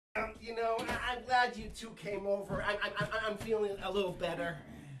I'm glad you two came over. I'm feeling a little better.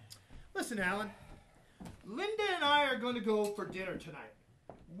 Listen, Alan. Linda and I are going to go for dinner tonight.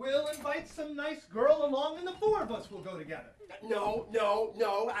 We'll invite some nice girl along and the four of us will go together. No,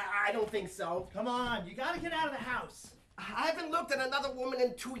 I don't think so. Come on, you got to get out of the house. I haven't looked at another woman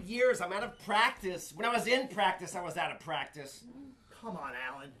in 2 years. I'm out of practice. When I was in practice, I was out of practice. Come on,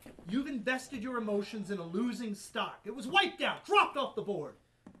 Alan. You've invested your emotions in a losing stock. It was wiped out, dropped off the board.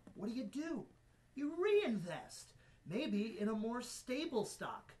 What do? You reinvest. Maybe in a more stable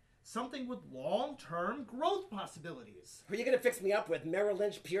stock. Something with long-term growth possibilities. Who are you going to fix me up with? Merrill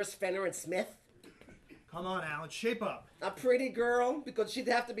Lynch, Pierce, Fenner, and Smith? Come on, Alan, shape up. A pretty girl? Because she'd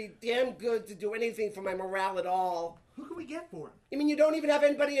have to be damn good to do anything for my morale at all. Who can we get for him? You mean you don't even have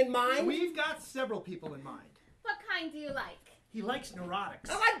anybody in mind? We've got several people in mind. What kind do you like? He likes neurotics.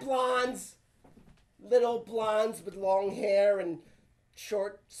 I like blondes. Little blondes with long hair and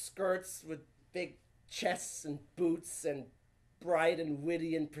short skirts with big chests and boots and bright and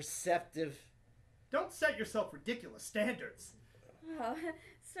witty and perceptive. Don't set yourself ridiculous standards. Oh,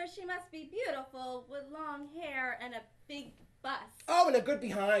 so she must be beautiful with long hair and a big bust. Oh, and a good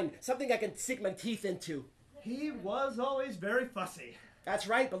behind. Something I can sink my teeth into. He was always very fussy. That's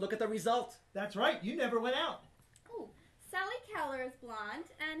right, but look at the result. That's right, you never went out. Oh, Sally Keller is blonde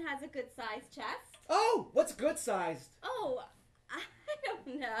and has a good-sized chest. Oh, what's good-sized? Oh, I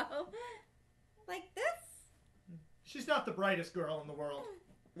don't know. Like this? She's not the brightest girl in the world.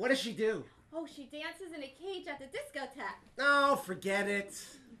 What does she do? Oh, she dances in a cage at the discotheque. Oh, forget it.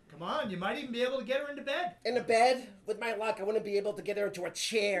 Come on, you might even be able to get her into bed. In a bed? With my luck, I wouldn't be able to get her into a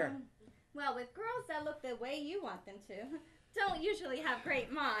chair. Well, with girls that look the way you want them to, don't usually have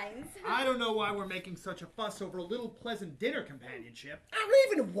great minds. I don't know why we're making such a fuss over a little pleasant dinner companionship. I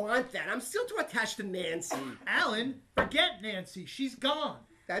don't even want that. I'm still too attached to Nancy. Alan, forget Nancy. She's gone.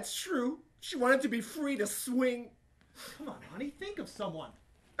 That's true. She wanted to be free to swing. Come on, honey, think of someone.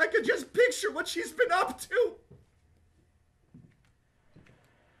 I could just picture what she's been up to.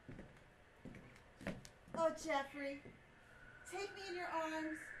 Oh, Jeffrey, take me in your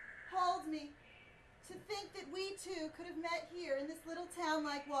arms, hold me. To think that we two could have met here in this little town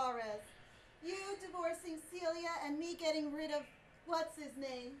like Juarez. You divorcing Celia and me getting rid of what's his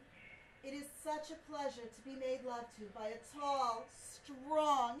name. It is such a pleasure to be made love to by a tall,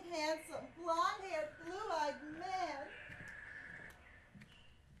 strong, handsome, blonde-haired, blue-eyed man.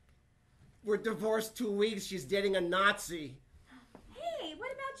 We're divorced 2 weeks. She's dating a Nazi. Hey,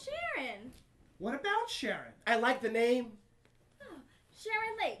 what about Sharon? What about Sharon? I like the name. Oh,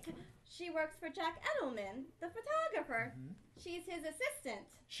 Sharon Lake. She works for Jack Edelman, the photographer. She's his assistant.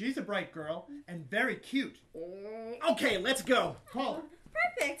 She's a bright girl and very cute. Okay, let's go. Call her.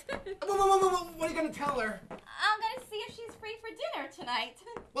 Perfect. What are you going to tell her? I'm going to see if she's free for dinner tonight.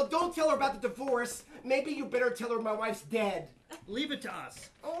 Well, don't tell her about the divorce. Maybe you better tell her my wife's dead. Leave it to us.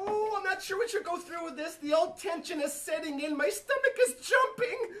 Oh, I'm not sure we should go through with this. The old tension is setting in. My stomach is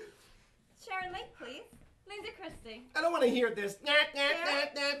jumping. Sharon Lake, please. Linda Christie. I don't want to hear this.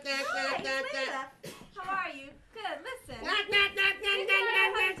 Hi, Linda. How are you? Good, listen. We thought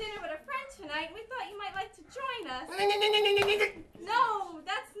I'd have dinner with a friend tonight. We thought you might like to join us. No,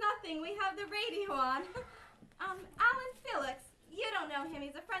 that's nothing. We have the radio on. Alan Phillips. You don't know him.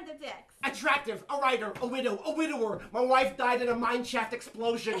 He's a friend of Dick's. Attractive, a writer, a widow, a widower. My wife died in a mine shaft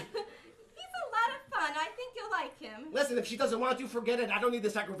explosion. He's a lot of fun. I think you'll like him. Listen, if she doesn't want to, forget it. I don't need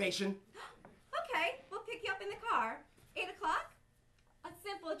this aggravation. Okay, we'll pick you up in the car. 8 o'clock? A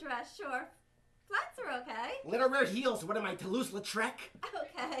simple dress, sure. Flats are okay. Let her wear heels. What am I, Toulouse-Lautrec?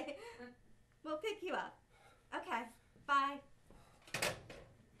 Okay. We'll pick you up. Okay, bye.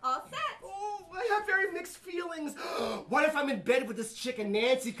 All set. Oh, I have very mixed feelings. What if I'm in bed with this chick and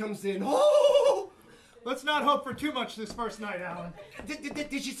Nancy comes in? Oh! Let's not hope for too much this first night, Alan.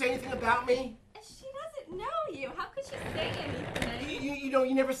 Did she say anything about me? She doesn't know you. How could she say anything?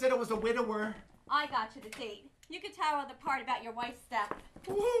 You never said I was a widower. I got you the date. You could tell her the part about your wife's step.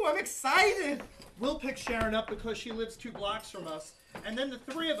 Ooh, I'm excited. We'll pick Sharon up because she lives 2 blocks from us, and then the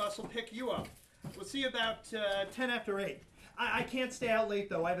 3 of us will pick you up. We'll see you about 10 after 8. I can't stay out late,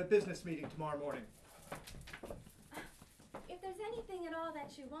 though. I have a business meeting tomorrow morning. If there's anything at all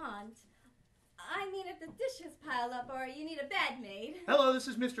that you want, I mean if the dishes pile up or you need a bed made. Hello, this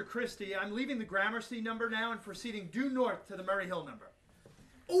is Mr. Christie. I'm leaving the Gramercy number now and proceeding due north to the Murray Hill number.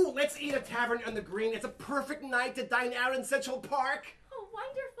 Ooh, let's eat at Tavern on the Green. It's a perfect night to dine out in Central Park. Oh,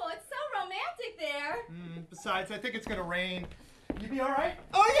 wonderful. It's so romantic there. Besides, I think it's going to rain. You be all right?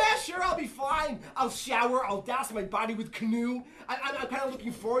 Oh, yeah, sure, I'll be fine. I'll shower, I'll douse my body with canoe. I'm kind of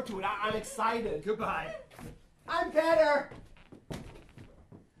looking forward to it. I'm excited. Goodbye. I'm better.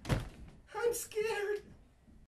 I'm scared.